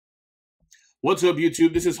What's up,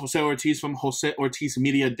 YouTube? This is Jose Ortiz from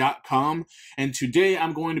JoseOrtizMedia.com, and today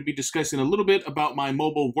I'm going to be discussing a little bit about my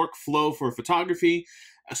mobile workflow for photography,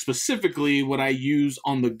 specifically what I use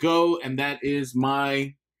on the go, and that is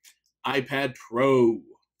my iPad Pro.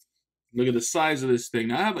 Look at the size of this thing.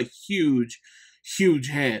 Now, I have a huge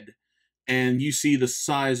head, and you see the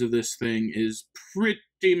size of this thing is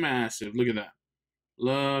pretty massive. Look at that.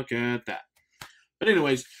 Look at that. But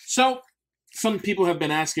anyways, so some people have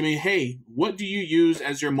been asking me, hey, what do you use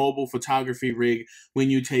as your mobile photography rig when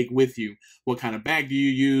you take with you? What kind of bag do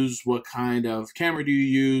you use? What kind of camera do you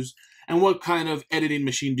use? And what kind of editing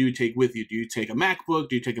machine do you take with you? Do you take a MacBook?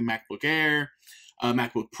 Do you take a MacBook Air? A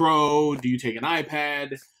MacBook Pro? Do you take an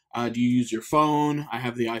iPad? Do you use your phone? I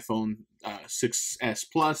have the iPhone 6s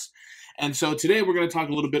Plus. And so today we're going to talk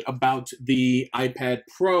a little bit about the iPad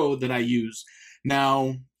Pro that I use.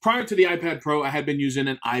 Now, prior to the iPad Pro, I had been using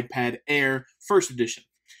an iPad Air first edition,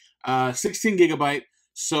 16 gigabyte,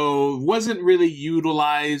 so wasn't really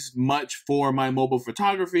utilized much for my mobile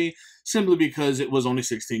photography simply because it was only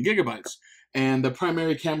 16 gigabytes. And the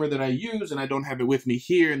primary camera that I use, and I don't have it with me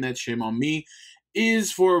here, and that's shame on me,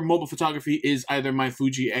 is for mobile photography is either my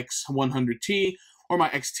Fuji X100T or my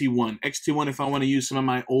XT1. XT1 if I want to use some of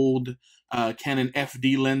my old Canon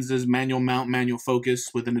FD lenses, manual mount, manual focus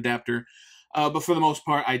with an adapter. But for the most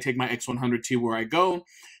part, I take my X100T where I go.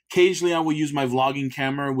 Occasionally, I will use my vlogging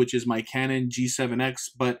camera, which is my Canon G7X.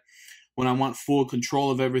 But when I want full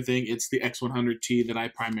control of everything, it's the X100T that I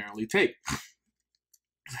primarily take.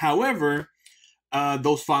 However,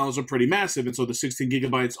 those files are pretty massive. And so the 16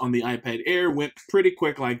 gigabytes on the iPad Air went pretty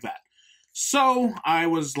quick like that. So I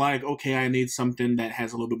was like, okay, I need something that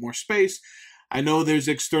has a little bit more space. I know there's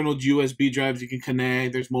external USB drives you can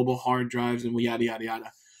connect. There's mobile hard drives and yada, yada,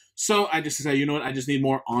 yada. So I just decided, you know what, I just need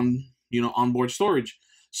more onboard storage.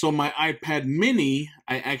 So my iPad mini,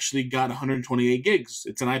 I actually got 128 gigs.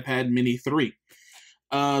 It's an iPad mini 3.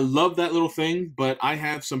 Love that little thing, but I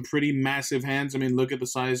have some pretty massive hands. I mean, look at the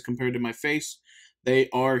size compared to my face. They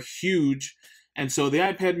are huge. And so the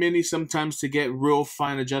iPad mini, sometimes to get real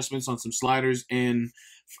fine adjustments on some sliders in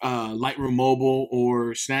Lightroom Mobile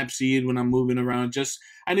or Snapseed when I'm moving around,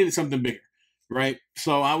 I needed something bigger. Right?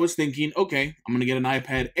 So I was thinking, okay, I'm going to get an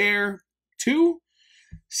iPad Air 2,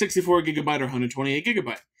 64 gigabyte or 128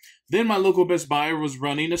 gigabyte. Then my local Best Buy was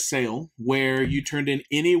running a sale where you turned in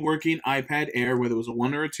any working iPad Air, whether it was a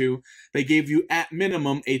 1 or a 2, they gave you at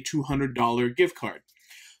minimum a $200 gift card.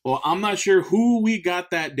 Well, I'm not sure who we got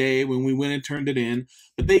that day when we went and turned it in,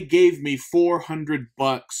 but they gave me $400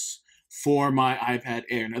 for my iPad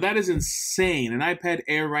Air. Now that is insane. An iPad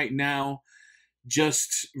Air right now,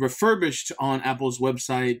 just refurbished on Apple's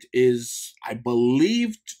website, is, I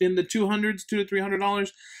believe, in the $200 to $300.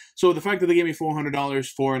 So the fact that they gave me $400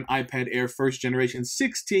 for an iPad Air first generation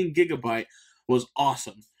 16 gigabyte was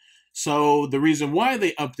awesome. So the reason why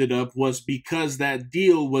they upped it up was because that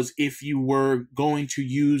deal was if you were going to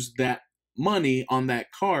use that money on that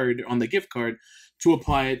card, on the gift card, to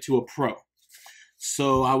apply it to a Pro.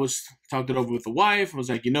 So I talked it over with the wife. I was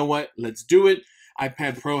like, you know what, let's do it.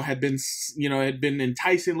 iPad Pro had been,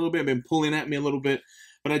 enticing a little bit, been pulling at me a little bit,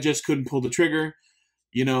 but I just couldn't pull the trigger.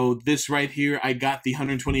 You know, this right here, I got the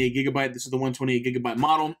 128 gigabyte. This is the 128 gigabyte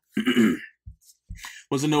model.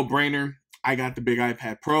 Was a no-brainer. I got the big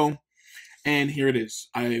iPad Pro, and here it is.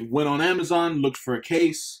 I went on Amazon, looked for a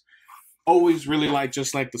case. Always really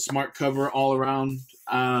just like the smart cover all around.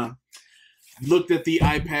 Looked at the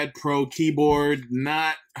iPad Pro keyboard,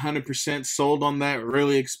 not 100% sold on that,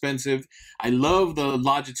 really expensive. I love the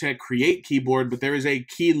Logitech Create keyboard, but there is a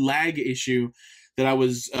key lag issue that I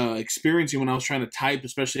was experiencing when I was trying to type,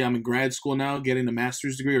 especially I'm in grad school now, getting a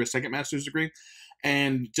master's degree or a second master's degree,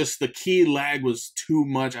 and just the key lag was too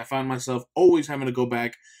much. I found myself always having to go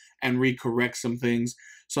back and recorrect some things.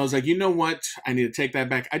 So I was like, you know what? I need to take that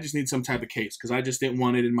back. I just need some type of case because I just didn't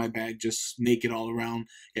want it in my bag, just naked all around,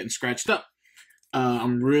 getting scratched up.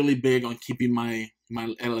 I'm really big on keeping my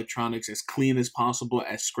electronics as clean as possible,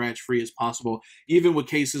 as scratch-free as possible. Even with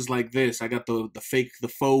cases like this, I got the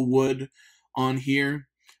faux wood on here.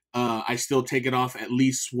 I still take it off at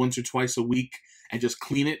least once or twice a week and just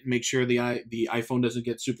clean it, make sure the iPhone doesn't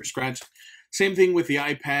get super scratched. Same thing with the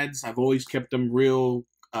iPads. I've always kept them real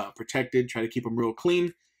protected, try to keep them real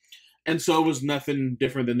clean. And so it was nothing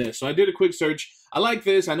different than this. So I did a quick search. I like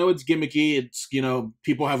this. I know it's gimmicky. It's,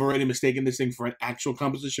 people have already mistaken this thing for an actual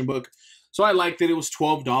composition book. So I liked it. It was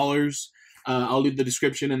 $12. I'll leave the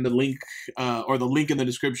description and the link, or the link in the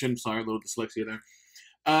description. Sorry, a little dyslexia there.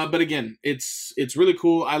 But again, it's really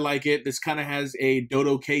cool. I like it. This kind of has a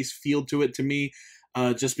dodo case feel to it to me,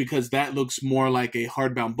 just because that looks more like a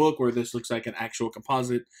hardbound book, where this looks like an actual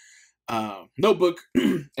composite. notebook.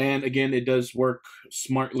 And again, it does work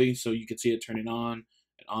smartly, so you can see it turning on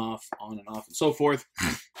and off, and so forth.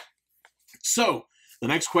 So the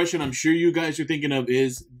next question I'm sure you guys are thinking of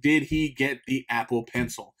is, did he get the Apple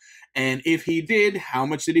Pencil? And if he did, how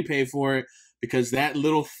much did he pay for it? Because that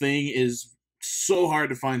little thing is so hard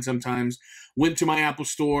to find sometimes. Went to my Apple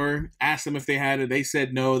store, asked them if they had it. They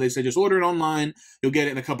said no. They said just order it online. You'll get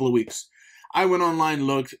it in a couple of weeks. I went online,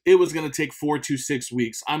 looked. It was going to take 4 to 6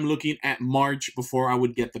 weeks. I'm looking at March before I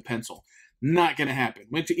would get the pencil. Not going to happen.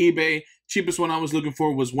 Went to eBay. Cheapest one I was looking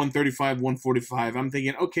for was $135, $145. I'm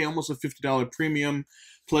thinking, okay, almost a $50 premium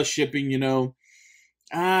plus shipping, you know.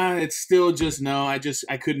 It's still just no. I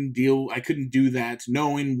couldn't do that,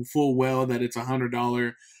 knowing full well that it's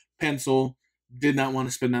 $100 pencil. Did not want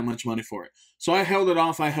to spend that much money for it. So I held it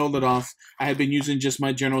off. I had been using just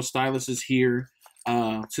my general styluses here.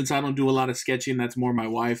 Since I don't do a lot of sketching, that's more my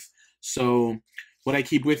wife. So what I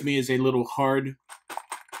keep with me is a little hard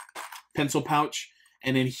pencil pouch.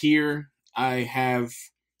 And in here I have,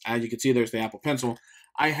 as you can see, there's the Apple Pencil.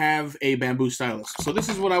 I have a bamboo stylus. So this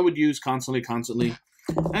is what I would use constantly,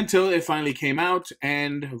 until it finally came out,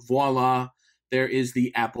 and voila, there is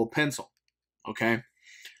the Apple Pencil. Okay.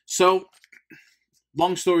 So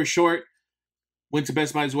long story short, went to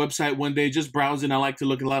Best Buy's website one day, just browsing. I like to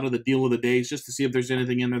look at a lot of the deal of the days just to see if there's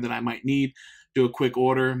anything in there that I might need. Do a quick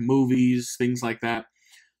order, movies, things like that.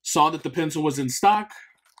 Saw that the pencil was in stock,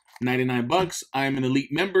 $99. I'm an elite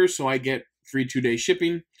member, so I get free 2-day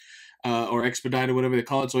shipping, or expedited, whatever they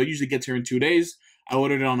call it. So it usually gets here in 2 days. I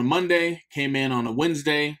ordered it on a Monday, came in on a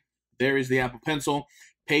Wednesday. There is the Apple Pencil.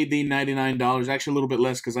 Paid the $99, actually a little bit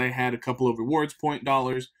less because I had a couple of rewards point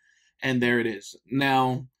dollars, and there it is.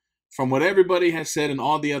 Now, from what everybody has said in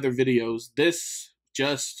all the other videos, this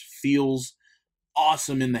just feels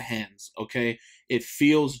awesome in the hands, okay? It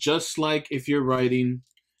feels just like if you're writing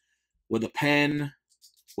with a pen,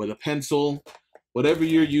 with a pencil, whatever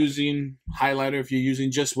you're using, highlighter if you're using,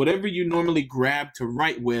 just whatever you normally grab to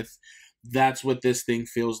write with, that's what this thing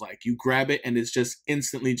feels like. You grab it and it's just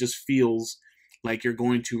instantly just feels like you're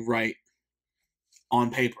going to write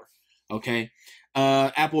on paper, okay?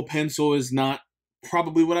 Apple Pencil is not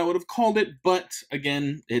probably what I would have called it, but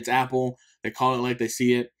again, it's Apple. They call it like they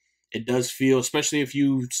see it. It does feel, especially if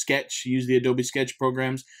you sketch, use the Adobe Sketch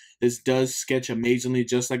programs, this does sketch amazingly,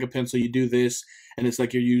 just like a pencil. You do this, and it's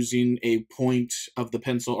like you're using a point of the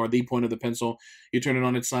pencil, or the point of the pencil. You turn it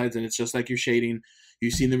on its sides, and it's just like you're shading.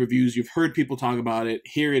 You've seen the reviews. You've heard people talk about it.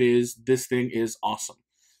 Here it is. This thing is awesome.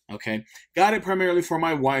 Okay. Got it primarily for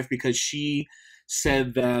my wife because she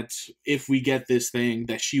said that if we get this thing,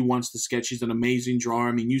 that she wants to sketch. She's an amazing drawer.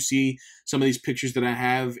 I mean, you see some of these pictures that I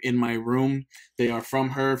have in my room. They are from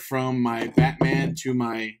her, from my Batman to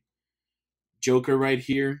my Joker right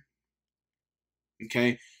here.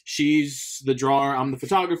 Okay. She's the drawer. I'm the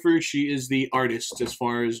photographer. She is the artist as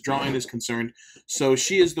far as drawing is concerned. So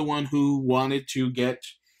she is the one who wanted to get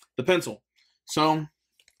the pencil. So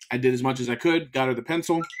I did as much as I could, got her the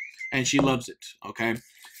pencil, and she loves it. Okay.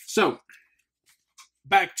 So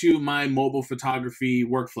back to my mobile photography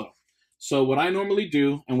workflow. So what I normally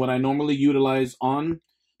do and what I normally utilize on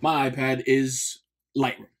my iPad is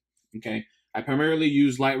Lightroom. Okay. I primarily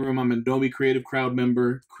use Lightroom. I'm an Adobe Creative Cloud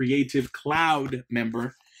member,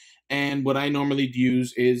 and what I normally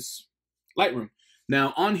use is Lightroom.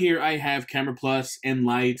 Now on here I have Camera Plus and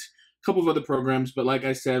Light, a couple of other programs, but like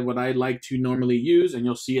I said, what I like to normally use, and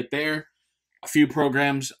you'll see it there, a few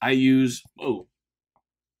programs I use.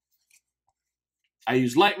 I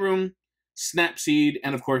use Lightroom, Snapseed,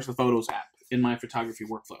 and of course the Photos app in my photography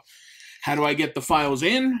workflow. How do I get the files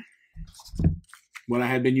in? What I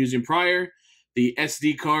had been using prior, the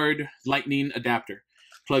SD card lightning adapter.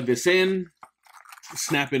 Plug this in,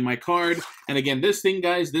 snap in my card, and again, this thing,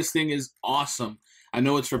 guys, this thing is awesome. I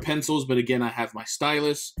know it's for pencils, but again, I have my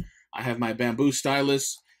stylus. I have my bamboo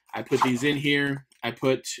stylus. I put these in here. I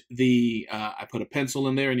put a pencil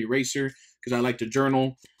in there, an eraser, because I like to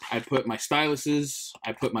journal. I put my styluses.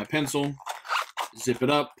 I put my pencil. Zip it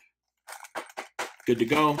up. Good to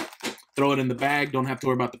go. Throw it in the bag. Don't have to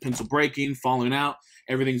worry about the pencil breaking, falling out.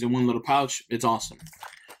 Everything's in one little pouch. It's awesome.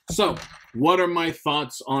 So, what are my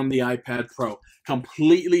thoughts on the iPad Pro?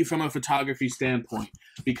 Completely from a photography standpoint.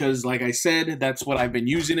 Because, like I said, that's what I've been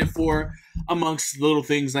using it for. Amongst little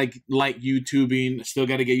things like YouTubing. Still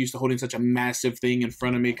got to get used to holding such a massive thing in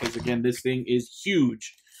front of me. Because, again, this thing is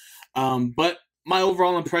huge. But my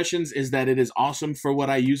overall impressions is that it is awesome for what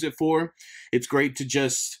I use it for. It's great to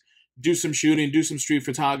just do some shooting, do some street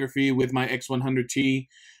photography with my X100T.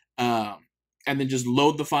 And then just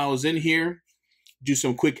load the files in here. Do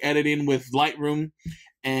some quick editing with Lightroom,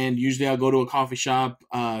 And usually I'll go to a coffee shop.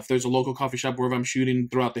 If there's a local coffee shop wherever I'm shooting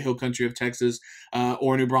throughout the hill country of Texas,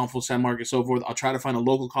 or New Braunfels, San Marcos, so forth, I'll try to find a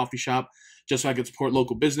local coffee shop just so I can support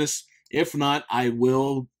local business. If not, I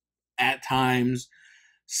will at times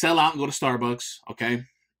sell out and go to Starbucks, okay?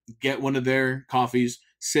 Get one of their coffees,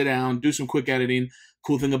 sit down, do some quick editing.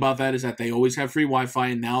 Cool thing about that is that they always have free Wi-Fi,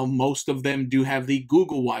 and now most of them do have the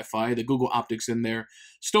Google Wi-Fi, the Google Optics in their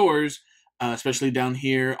stores, especially down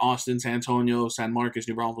here, Austin, San Antonio, San Marcos,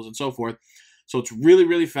 New Braunfels, and so forth. So it's really,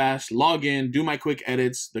 really fast. Log in, do my quick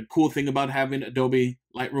edits. The cool thing about having Adobe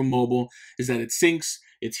Lightroom Mobile is that it syncs.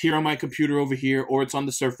 It's here on my computer over here, or it's on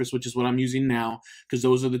the Surface, which is what I'm using now, because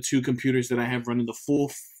those are the two computers that I have running the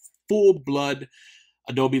full-blood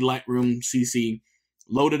Adobe Lightroom CC.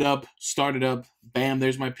 Load it up, start it up, bam,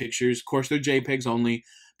 there's my pictures. Of course, they're JPEGs only.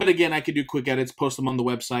 But again, I could do quick edits, post them on the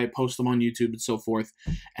website, post them on YouTube, and so forth.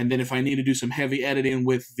 And then if I need to do some heavy editing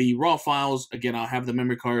with the raw files, again, I'll have the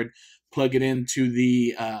memory card, plug it into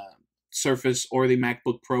the Surface or the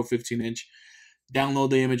MacBook Pro 15-inch, download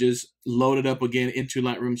the images, load it up again into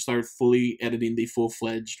Lightroom, start fully editing the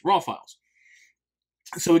full-fledged raw files.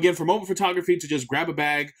 So again, for mobile photography, to just grab a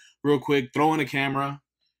bag real quick, throw in a camera.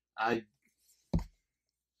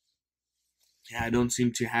 I don't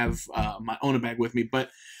seem to have my Ona bag with me, but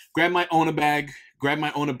grab my Ona bag, grab my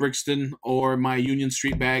Ona Brixton or my Union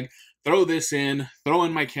Street bag, throw this in, throw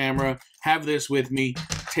in my camera, have this with me,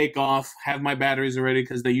 take off, have my batteries already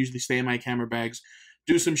because they usually stay in my camera bags,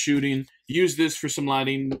 do some shooting, use this for some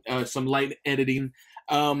lighting, some light editing.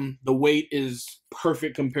 The weight is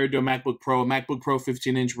perfect compared to a MacBook Pro. A MacBook Pro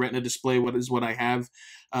 15-inch Retina display, what I have,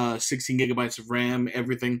 16 gigabytes of RAM,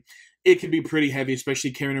 everything. It can be pretty heavy, especially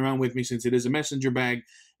carrying around with me since it is a messenger bag.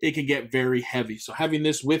 It can get very heavy. So having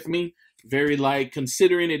this with me, very light,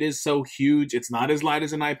 considering it is so huge. It's not as light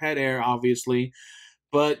as an iPad Air, obviously,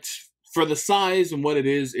 but for the size and what it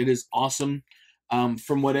is awesome.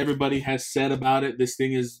 From what everybody has said about it, this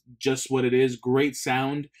thing is just what it is. Great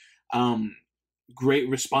sound, great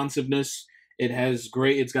responsiveness.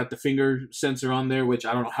 It's got the finger sensor on there, which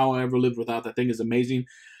I don't know how I ever lived without. That thing is amazing.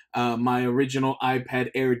 My original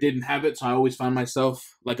iPad Air didn't have it, so I always found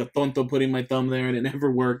myself like a tonto putting my thumb there, and it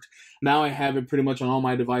never worked. Now I have it pretty much on all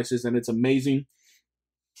my devices, and it's amazing.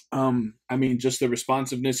 I mean, just the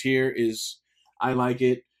responsiveness here is, I like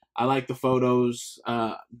it. I like the photos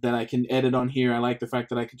that I can edit on here. I like the fact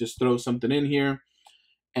that I could just throw something in here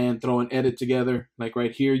and throw an edit together. Like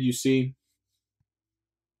right here, you see.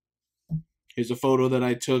 Here's a photo that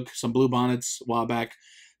I took, some blue bonnets a while back.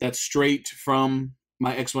 That's straight from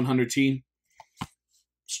my X100T,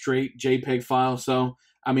 straight JPEG file. So,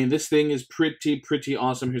 I mean, this thing is pretty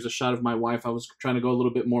awesome. Here's a shot of my wife. I was trying to go a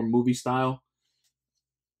little bit more movie style.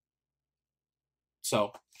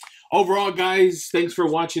 So, overall, guys, thanks for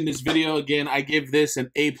watching this video. Again, I give this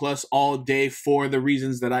an A+ all day for the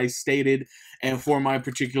reasons that I stated and for my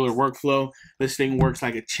particular workflow. This thing works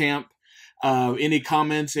like a champ. Any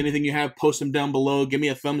comments, anything you have, post them down below. Give me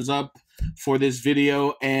a thumbs up for this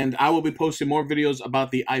video, and I will be posting more videos about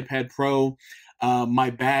the iPad Pro, my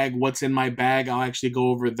bag, what's in my bag. I'll actually go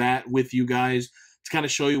over that with you guys to kind of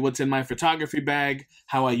show you what's in my photography bag,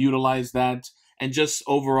 how I utilize that, and just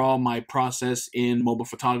overall my process in mobile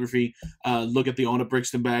photography. Look at the Ona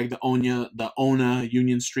Brixton bag, the Ona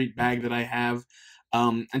Union Street bag that I have.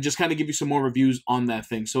 And just kind of give you some more reviews on that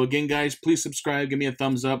thing. So again, guys, please subscribe, give me a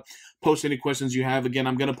thumbs up, post any questions you have. Again,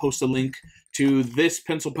 I'm going to post a link to this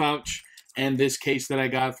pencil pouch and this case that I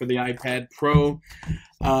got for the iPad Pro.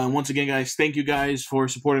 Once again, guys, thank you guys for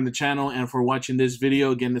supporting the channel and for watching this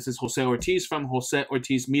video. Again, this is Jose Ortiz from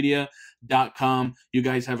JoseOrtizMedia.com. You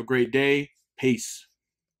guys have a great day. Peace.